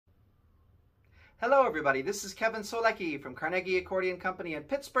Hello everybody, this is Kevin Solecki from Carnegie Accordion Company in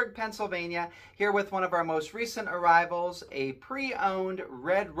Pittsburgh, Pennsylvania, here with one of our most recent arrivals, a pre-owned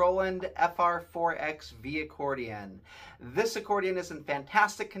red Roland FR4X V-Accordion. This accordion is in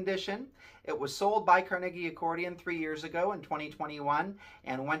fantastic condition. It was sold by Carnegie Accordion 3 years ago in 2021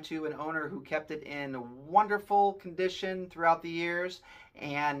 and went to an owner who kept it in wonderful condition throughout the years,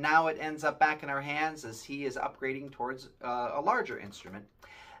 and now it ends up back in our hands as he is upgrading towards a larger instrument.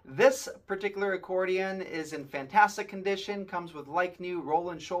 This particular accordion is in fantastic condition, comes with like-new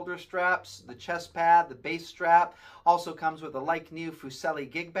Roland shoulder straps, the chest pad, the bass strap, also comes with a like-new Fuselli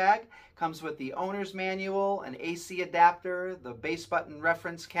gig bag, comes with the owner's manual, an AC adapter, the bass button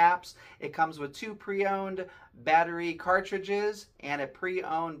reference caps. It comes with 2 pre-owned battery cartridges and a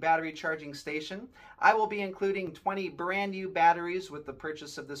pre-owned battery charging station. I will be including 20 brand new batteries with the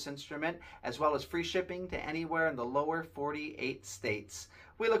purchase of this instrument, as well as free shipping to anywhere in the lower 48 states.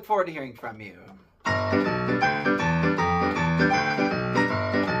 We look forward to hearing from you.